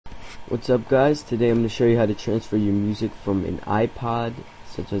What's up, guys? Today I'm going to show you how to transfer your music from an iPod,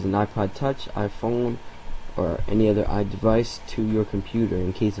 such as an iPod Touch, iPhone, or any other iDevice to your computer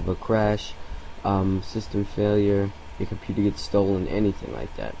in case of a crash, system failure, your computer gets stolen, anything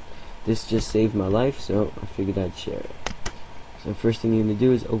like that. This just saved my life, so I figured I'd share it. So the first thing you're going to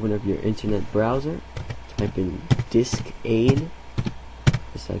do is open up your internet browser, type in disk aid,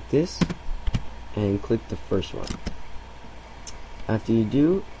 just like this, and click the first one. After you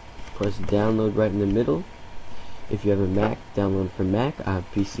do, press download right in the middle. If you have a Mac, download from Mac. I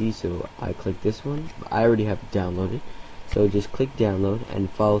have PC, so I click this one. I already have it downloaded, so just click download and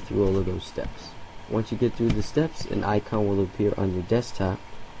follow through all of those steps. Once you get through the steps, an icon will appear on your desktop.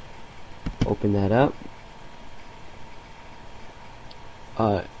 Open that up.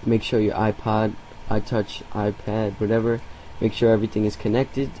 Make sure your iPod, iTouch, iPad, whatever, make sure everything is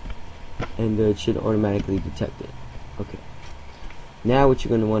connected, and it should automatically detect it. Okay. Now what you're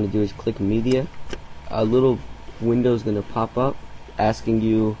going to want to do is click media. A little window is going to pop up asking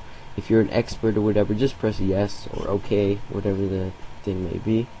you if you're an expert or whatever. Just press yes or okay, whatever the thing may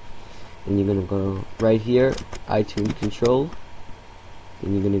be. And you're going to go right here, iTunes control.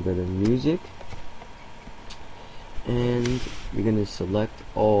 Then you're going to go to music. And you're going to select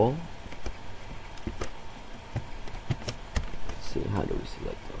all. Let's see, how do we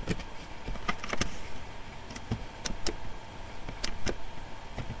select all?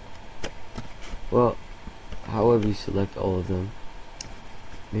 Well, however you select all of them,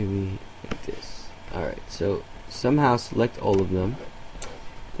 maybe like this. Alright, so somehow select all of them.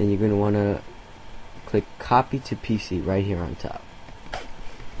 Then you're going to want to click copy to PC right here on top.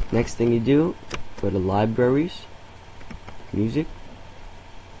 Next thing you do, go to libraries, music,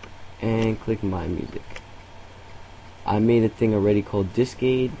 and click my music. I made a thing already called disk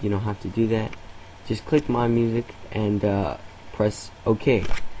aid. You don't have to do that. Just click my music and press OK.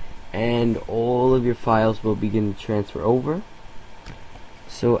 And all of your files will begin to transfer over.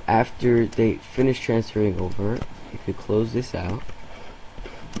 So after they finish transferring over, you could close this out,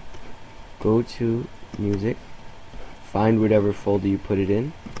 go to music, find whatever folder you put it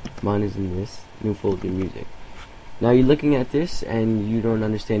in. Mine is in this new folder, music. Now you're looking at this and you don't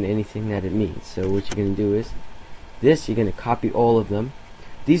understand anything that it means. So what you're going to do is this, you're going to copy all of them.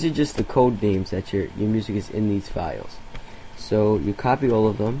 These are just the code names that your music is in these files. So you copy all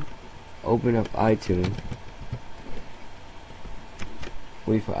of them. Open up iTunes,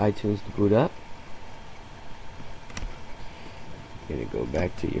 wait for iTunes to boot up. You're going to go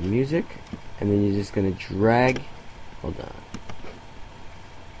back to your music, and then you're just going to drag, hold on,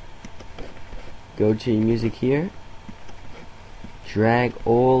 go to your music here, drag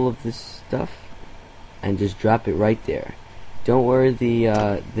all of this stuff, and just drop it right there. Don't worry,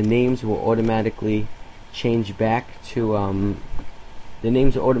 the names will automatically change back to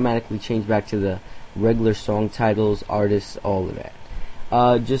the regular song titles, artists, all of that.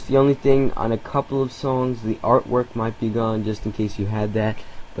 Just the only thing, on a couple of songs, the artwork might be gone, just in case you had that,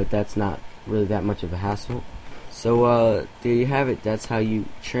 but that's not really that much of a hassle. So there you have it. That's how you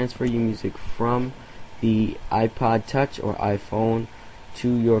transfer your music from the iPod Touch or iPhone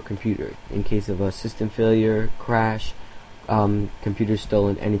to your computer in case of a system failure, crash, computer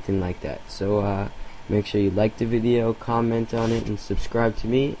stolen, anything like that. So make sure you like the video, comment on it, and subscribe to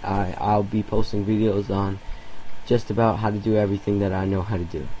me. I'll be posting videos on just about how to do everything that I know how to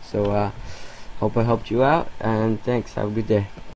do. So hope I helped you out, and thanks. Have a good day.